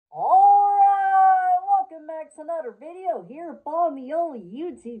back to another video here on the only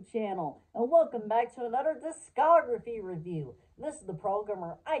YouTube channel, and welcome back to another discography review. This is the program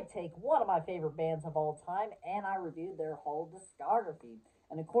where I take one of my favorite bands of all time and I review their whole discography.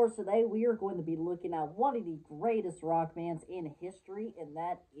 And of course, today we are going to be looking at one of the greatest rock bands in history, and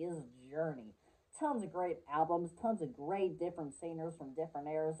that is Journey. Tons of great albums, tons of great different singers from different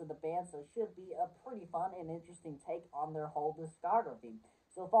eras of the band, so it should be a pretty fun and interesting take on their whole discography.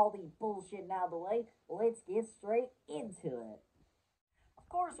 So with all the bullshit out of the way, let's get straight into it. Of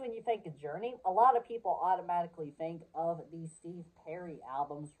course, when you think of Journey, a lot of people automatically think of the Steve Perry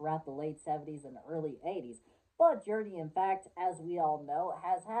albums throughout the late 70s and early 80s. But Journey, in fact, as we all know,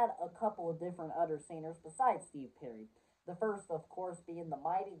 has had a couple of different other singers besides Steve Perry. The first, of course, being the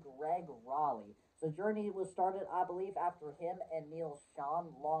mighty Greg Raleigh. So Journey was started, I believe, after him and Neil Schon,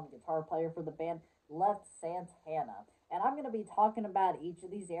 long guitar player for the band, left Santana. And I'm going to be talking about each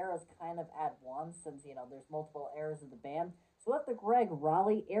of these eras kind of at once, since, there's multiple eras of the band. So with the Greg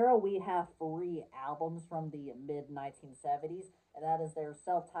Raleigh era, we have three albums from the mid-1970s, and that is their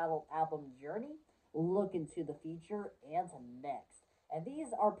self-titled album Journey, Lookin' to the Future, and Next. And these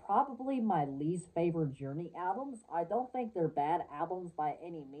are probably my least favorite Journey albums. I don't think they're bad albums by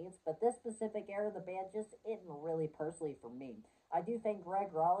any means, but this specific era of the band just isn't really personally for me. I do think Greg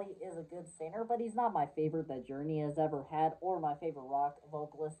Raleigh is a good singer, but he's not my favorite that Journey has ever had, or my favorite rock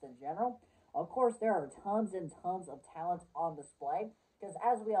vocalist in general. Of course, there are tons and tons of talent on display, because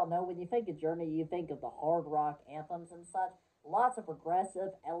as we all know, when you think of Journey, you think of the hard rock anthems and such. Lots of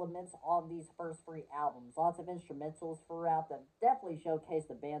progressive elements on these first three albums. Lots of instrumentals throughout that definitely showcase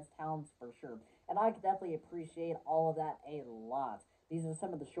the band's talents for sure. And I could definitely appreciate all of that a lot. These are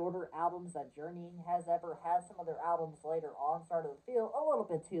some of the shorter albums that Journey has ever had. Some of their albums later on started to feel a little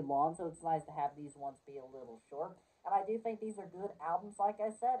bit too long, so it's nice to have these ones be a little short. And I do think these are good albums, like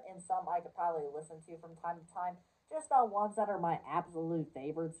I said, and some I could probably listen to from time to time. Just not ones that are my absolute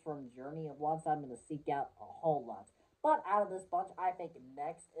favorites from Journey, and ones I'm going to seek out a whole lot. But out of this bunch, I think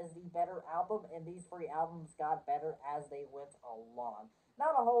Next is the better album, and these three albums got better as they went along.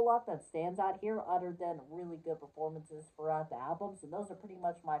 Not a whole lot that stands out here other than really good performances throughout the albums, and those are pretty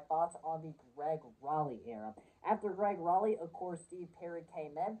much my thoughts on the Greg Raleigh era. After Greg Raleigh, of course, Steve Perry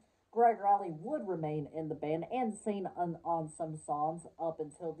came in. Greg Raleigh would remain in the band and sing on some songs up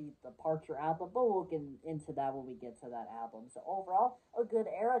until the Departure album, but we'll get into that when we get to that album. So overall, a good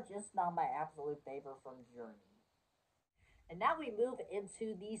era, just not my absolute favorite from Journey. And now we move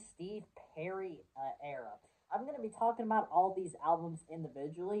into the Steve Perry era. I'm going to be talking about all these albums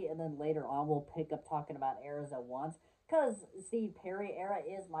individually, and then later on we'll pick up talking about eras at once. Because Steve Perry era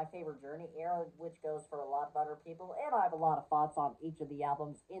is my favorite Journey era, which goes for a lot of other people, and I have a lot of thoughts on each of the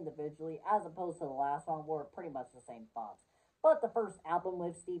albums individually, as opposed to the last one, where pretty much the same thoughts. But the first album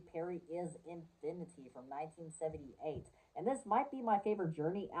with Steve Perry is Infinity from 1978. And this might be my favorite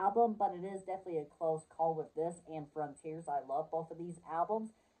Journey album, but it is definitely a close call with this and Frontiers. I love both of these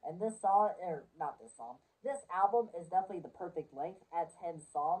albums. And this song, or not this song, this album is definitely the perfect length at 10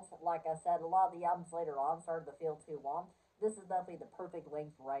 songs. Like I said, a lot of the albums later on started to feel too long. This is definitely the perfect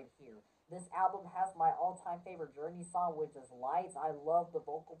length right here. This album has my all-time favorite Journey song, which is Lights. I love the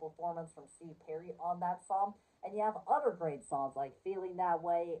vocal performance from Steve Perry on that song. And you have other great songs like Feeling That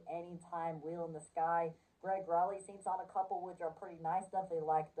Way, Anytime, Wheel in the Sky. Greg Raleigh sings on a couple which are pretty nice. Definitely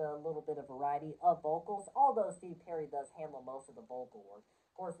like the little bit of variety of vocals, although Steve Perry does handle most of the vocal work.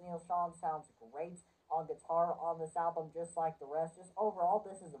 Of course, Neil Schon sounds great on guitar on this album, just like the rest. Just overall,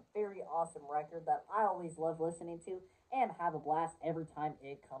 this is a very awesome record that I always love listening to and have a blast every time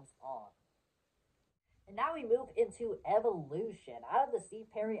it comes on. And now we move into Evolution. Out of the Steve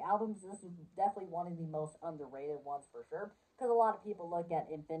Perry albums, this is definitely one of the most underrated ones for sure. Because a lot of people look at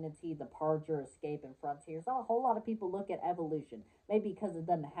Infinity, Departure, Escape, and Frontiers. Not a whole lot of people look at Evolution. Maybe because it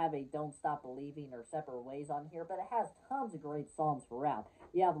doesn't have a Don't Stop Believing or Separate Ways on here, but it has tons of great songs throughout.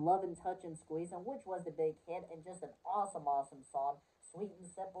 You have Love and Touch and Squeezing, which was the big hit, and just an awesome, awesome song. Sweet and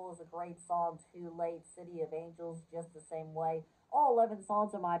Simple is a great song. Too Late, City of Angels, just the same way. All 11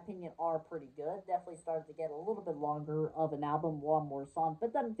 songs, in my opinion, are pretty good. Definitely started to get a little bit longer of an album, one more song,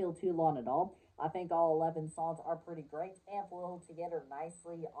 but doesn't feel too long at all. I think all 11 songs are pretty great and flow together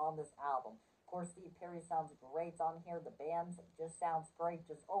nicely on this album. Of course, Steve Perry sounds great on here. The band just sounds great.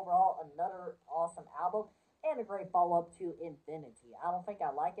 Just overall, another awesome album and a great follow-up to Infinity. I don't think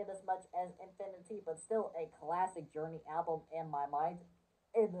I like it as much as Infinity, but still a classic Journey album in my mind,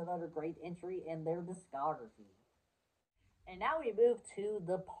 and another great entry in their discography. And now we move to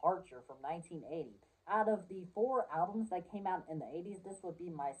Departure from 1980. Out of the four albums that came out in the 80s, this would be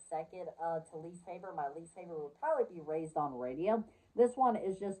my second to least favorite. My least favorite would probably be Raised on Radio. This one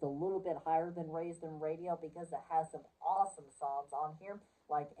is just a little bit higher than Raised in Radio because it has some awesome songs on here,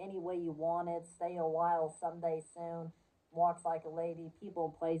 like Any Way You Want It, Stay a While, Someday Soon, Walks Like a Lady, People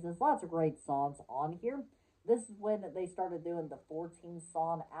and Places. Lots of great songs on here. This is when they started doing the 14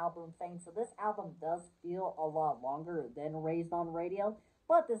 song album thing. So this album does feel a lot longer than Raised on Radio.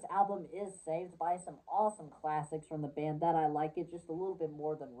 But this album is saved by some awesome classics from the band that I like it just a little bit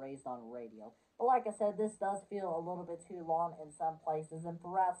more than Raised on Radio. But like I said, this does feel a little bit too long in some places, and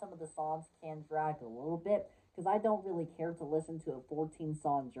throughout some of the songs can drag a little bit because I don't really care to listen to a 14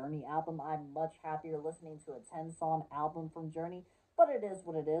 song Journey album. I'm much happier listening to a 10 song album from Journey, but it is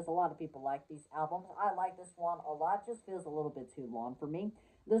what it is. A lot of people like these albums. I like this one a lot, just feels a little bit too long for me.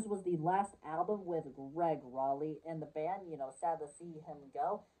 This was the last album with Greg Raleigh in the band. Sad to see him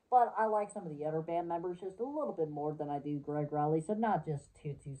go. But I like some of the other band members just a little bit more than I do Greg Raleigh, so not just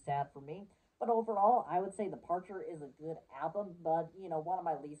too sad for me. But overall, I would say Departure is a good album, but one of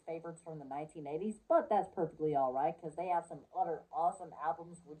my least favorites from the 1980s. But that's perfectly alright because they have some other awesome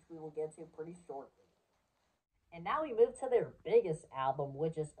albums, which we will get to pretty shortly. And now we move to their biggest album,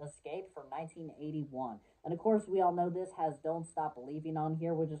 which is Escape from 1981. And of course, we all know this has Don't Stop Believing on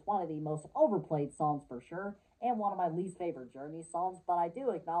here, which is one of the most overplayed songs for sure, and one of my least favorite Journey songs, but I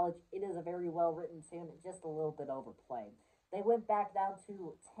do acknowledge it is a very well written tune, just a little bit overplayed. They went back down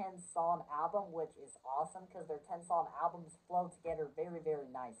to 10 song album, which is awesome because their 10 song albums flow together very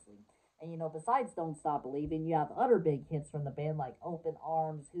nicely. And besides Don't Stop Believing, you have other big hits from the band like Open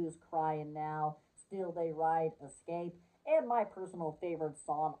Arms, Who's Crying Now, Still They Ride, Escape, and my personal favorite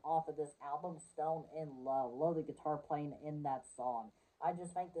song off of this album, Stone in Love. Love the guitar playing in that song. I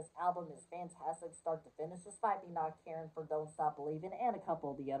just think this album is fantastic start to finish, despite me not caring for Don't Stop Believing and a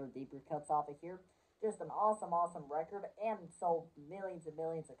couple of the other deeper cuts off of here. Just an awesome record and sold millions and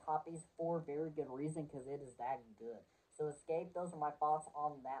millions of copies for very good reason because it is that good. So Escape, those are my thoughts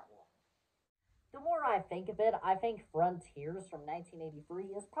on that one. The more I think of it, I think Frontiers from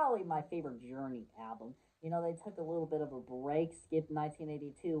 1983 is probably my favorite Journey album. They took a little bit of a break, skipped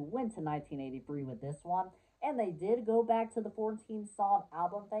 1982, went to 1983 with this one, and they did go back to the 14 song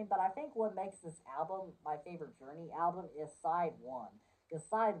album thing, but I think what makes this album my favorite Journey album is side one. Because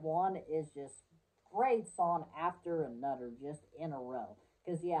side one is just great song after another, just in a row.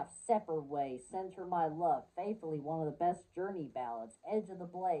 Because you have Separate Ways, Center My Love, Faithfully, one of the best Journey ballads, Edge of the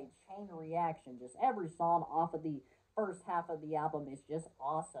Blade, Chain Reaction, just every song off of the first half of the album is just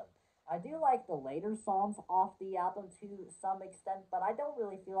awesome. I do like the later songs off the album to some extent, but I don't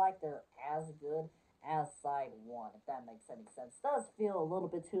really feel like they're as good as side one, if that makes any sense. It does feel a little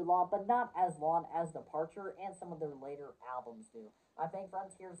bit too long, but not as long as Departure and some of their later albums do. I think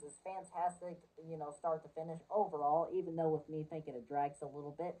Frontiers is fantastic, start to finish overall, even though with me thinking it drags a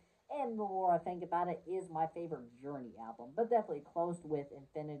little bit. And the more I think about it, is my favorite Journey album, but definitely close with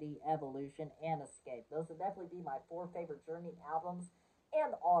Infinity, Evolution, and Escape. Those would definitely be my four favorite Journey albums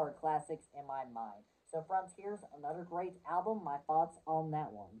and are classics in my mind. So Frontiers, another great album. My thoughts on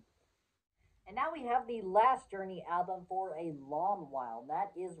that one. And now we have the last Journey album for a long while.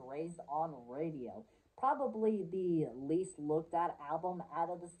 That is Raised on Radio. Probably the least looked at album out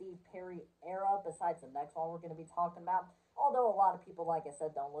of the Steve Perry era, besides the next one we're going to be talking about. Although a lot of people, like I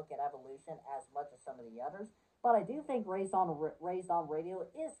said, don't look at Evolution as much as some of the others. But I do think Raised on Radio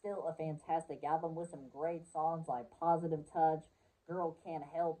is still a fantastic album with some great songs like Positive Touch, Girl Can't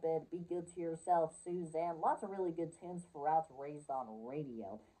Help It, Be Good to Yourself, Suzanne. Lots of really good tunes throughout Raised on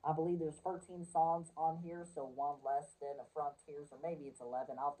Radio. I believe there's 13 songs on here, so one less than Frontiers, or maybe it's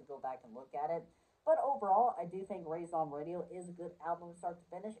 11. I'll have to go back and look at it. But overall, I do think Raised on Radio is a good album start to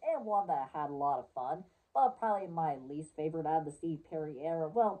finish, and one that I had a lot of fun. But probably my least favorite out of the Steve Perry era.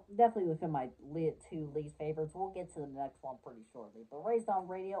 Well, definitely within my two least favorites. We'll get to the next one pretty shortly. But Raised on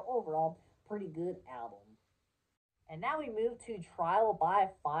Radio, overall, pretty good album. And now we move to Trial by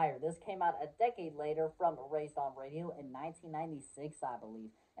Fire. This came out a decade later from Raised on Radio in 1996, I believe.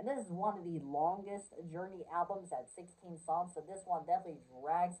 And this is one of the longest Journey albums at 16 songs, so this one definitely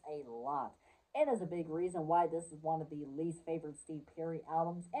drags a lot. And is a big reason why this is one of the least favorite Steve Perry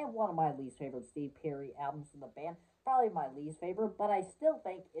albums, and one of my least favorite Steve Perry albums in the band. Probably my least favorite, but I still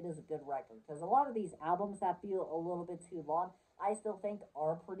think it is a good record, because a lot of these albums that feel a little bit too long, I still think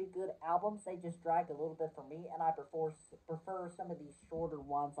are pretty good albums. They just drag a little bit for me, and I prefer some of these shorter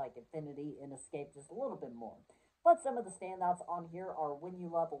ones like Infinity and Escape just a little bit more. But some of the standouts on here are When You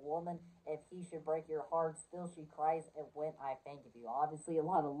Love a Woman, If He Should Break Your Heart, Still She Cries, and When I Think of You. Obviously, a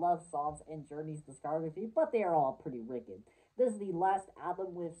lot of love songs in Journey's discography, but they are all pretty wicked. This is the last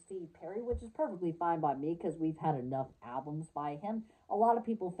album with Steve Perry, which is perfectly fine by me because we've had enough albums by him. A lot of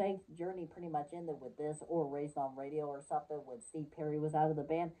people think Journey pretty much ended with this or Raised on Radio or something when Steve Perry was out of the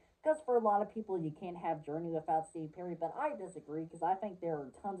band. Because for a lot of people, you can't have Journey without Steve Perry, but I disagree because I think there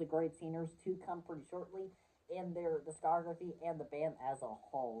are tons of great singers to come pretty shortly in their discography and the band as a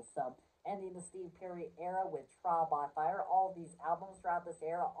whole. So, ending the Steve Perry era with Trial by Fire, all of these albums throughout this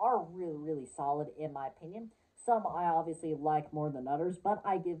era are really, really solid in my opinion. Some I obviously like more than others, but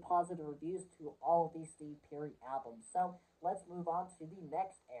I give positive reviews to all of these Steve Perry albums. So, let's move on to the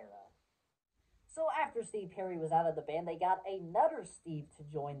next era. So after Steve Perry was out of the band, they got another Steve to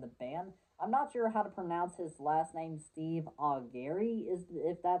join the band. I'm not sure how to pronounce his last name, Steve Augeri, is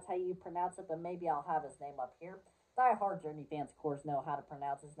if that's how you pronounce it, but maybe I'll have his name up here. Die Hard Journey fans, of course, know how to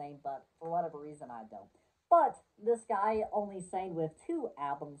pronounce his name, but for whatever reason, I don't. But this guy only sang with two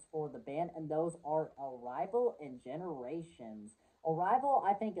albums for the band, and those are Arrival and Generations. Arrival,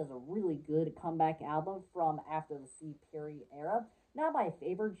 I think, is a really good comeback album from after the Steve Perry era. Not my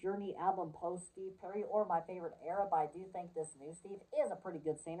favorite Journey album post Steve Perry or my favorite era, but I do think this new Steve is a pretty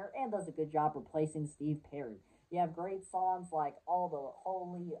good singer and does a good job replacing Steve Perry. You have great songs like All the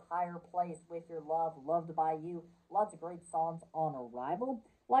Holy, Higher Place, With Your Love, Loved by You. Lots of great songs on Arrival.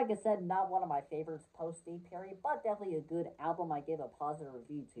 Like I said, not one of my favorites post Steve Perry, but definitely a good album I give a positive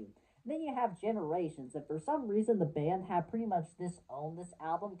review to. Then you have Generations, and for some reason the band have pretty much disowned this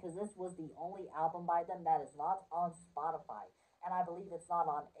album because this was the only album by them that is not on Spotify, and I believe it's not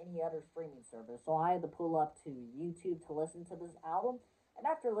on any other streaming service. So I had to pull up to YouTube to listen to this album. And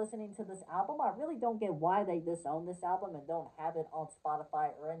after listening to this album, I really don't get why they disown this album and don't have it on Spotify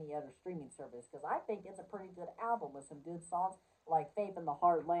or any other streaming service. Because I think it's a pretty good album with some good songs like Faith in the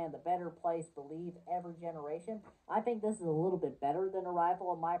Heartland, The Better Place, Believe, Every Generation. I think this is a little bit better than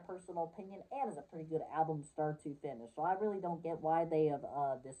Arrival in my personal opinion and is a pretty good album start to finish. So I really don't get why they have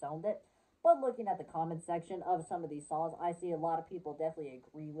disowned it. But looking at the comment section of some of these songs, I see a lot of people definitely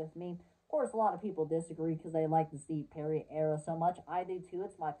agree with me. Of course, a lot of people disagree because they like the Steve Perry era so much. I do too.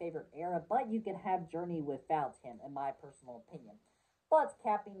 It's my favorite era, but you can have Journey without him, in my personal opinion. But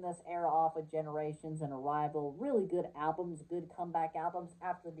capping this era off with Generations and Arrival, really good albums, good comeback albums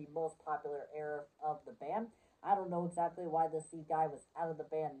after the most popular era of the band. I don't know exactly why the C guy was out of the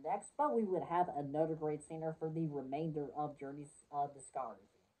band next, but we would have another great singer for the remainder of Journey's discography.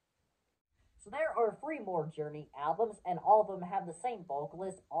 So there are three more Journey albums, and all of them have the same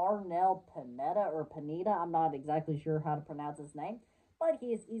vocalist, Arnel Pineda or Pineda. I'm not exactly sure how to pronounce his name, but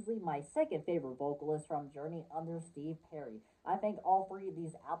he is easily my second favorite vocalist from Journey under Steve Perry. I think all three of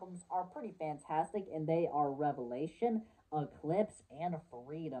these albums are pretty fantastic, and they are Revelation, Eclipse, and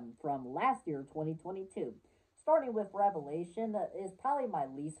Freedom from last year, 2022. Starting with Revelation is probably my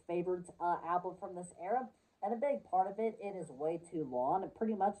least favorite album from this era. And a big part of it, it is way too long.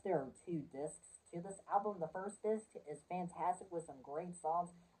 Pretty much there are two discs to this album. The first disc is fantastic with some great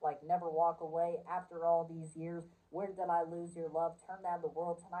songs like Never Walk Away, After All These Years, Where Did I Lose Your Love, Turn Down the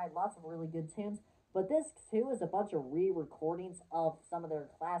World Tonight, lots of really good tunes. But disc two is a bunch of re-recordings of some of their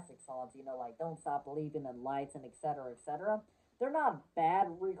classic songs, like Don't Stop Believing and Lights and etc. etc. They're not bad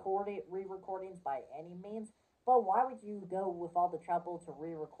re-recordings by any means, but why would you go with all the trouble to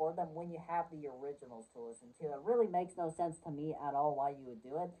re-record them when you have the originals to listen to? It really makes no sense to me at all why you would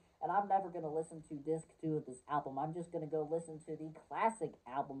do it. And I'm never going to listen to disc 2 of this album. I'm just going to go listen to the classic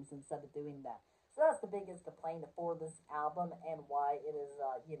albums instead of doing that. So that's the biggest complaint for this album and why it is,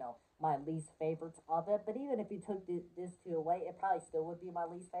 my least favorite of it. But even if you took this 2 away, it probably still would be my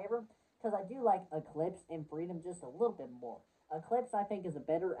least favorite because I do like Eclipse and Freedom just a little bit more. Eclipse, I think, is a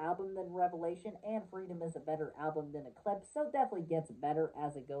better album than Revelation, and Freedom is a better album than Eclipse, so definitely gets better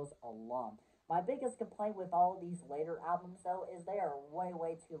as it goes along. My biggest complaint with all of these later albums, though, is they are way,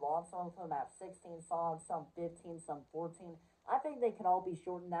 way too long. Some of them have 16 songs, some 15, some 14. I think they could all be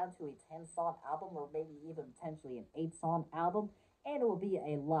shortened down to a 10-song album, or maybe even potentially an 8-song album, and it will be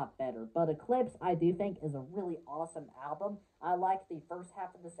a lot better. But Eclipse, I do think, is a really awesome album. I like the first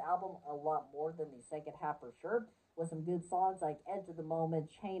half of this album a lot more than the second half for sure, with some good songs like Edge of the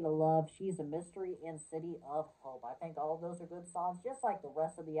Moment, Chain of Love, She's a Mystery, and City of Hope. I think all of those are good songs, just like the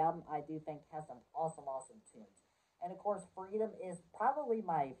rest of the album. I do think has some awesome, awesome tunes. And of course, Freedom is probably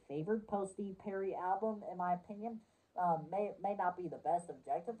my favorite post Steve Perry album, in my opinion. May not be the best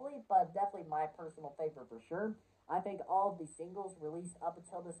objectively, but definitely my personal favorite for sure. I think all of the singles released up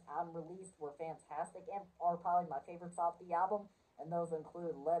until this album released were fantastic and are probably my favorites off the album. And those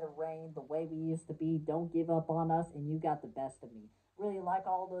include Let It Rain, The Way We Used to Be, Don't Give Up on Us, and You Got the Best of Me. really like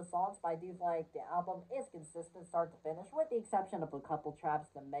all those songs, but I do like the album is consistent start to finish, with the exception of a couple tracks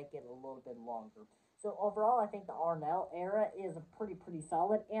that make it a little bit longer. So overall, I think the Arnell era is a pretty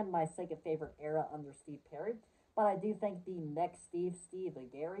solid, and my second favorite era under Steve Perry. But I do think the next Steve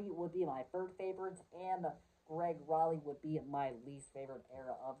Gary, would be my third favorite, and Greg Raleigh would be my least favorite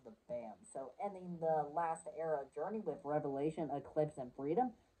era of the band. So ending the last era journey with Revelation, Eclipse, and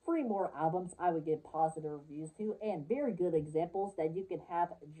Freedom. Three more albums I would give positive reviews to, and very good examples that you can have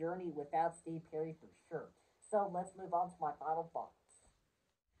a journey without Steve Perry for sure. So let's move on to my final thoughts.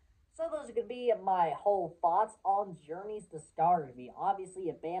 So those are going to be my whole thoughts on Journey's discography. Obviously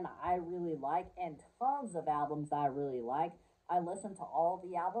a band I really like, and tons of albums I really like. I listen to all of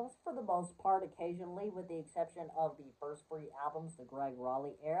the albums for the most part occasionally, with the exception of the first three albums, the Greg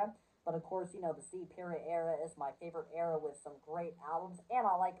Raleigh era. But of course, the Steve Perry era is my favorite era with some great albums, and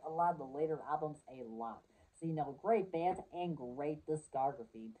I like a lot of the later albums a lot. So, great band and great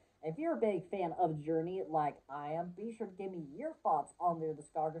discography. If you're a big fan of Journey like I am, be sure to give me your thoughts on their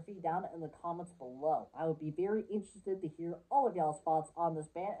discography down in the comments below. I would be very interested to hear all of y'all's thoughts on this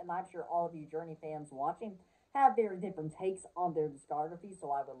band, and I'm sure all of you Journey fans watching have very different takes on their discography,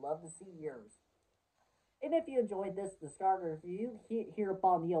 so I would love to see yours. And if you enjoyed this discography review here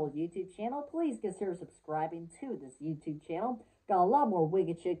upon the old YouTube channel, please consider subscribing to this YouTube channel. Got a lot more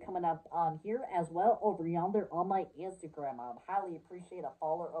wicked shit coming up on here as well over yonder on my Instagram. I would highly appreciate a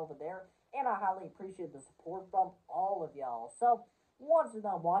follow over there, and I highly appreciate the support from all of y'all. So, once you're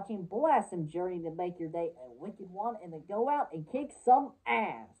done watching, blast and journey to make your day a wicked one, and then go out and kick some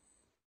ass.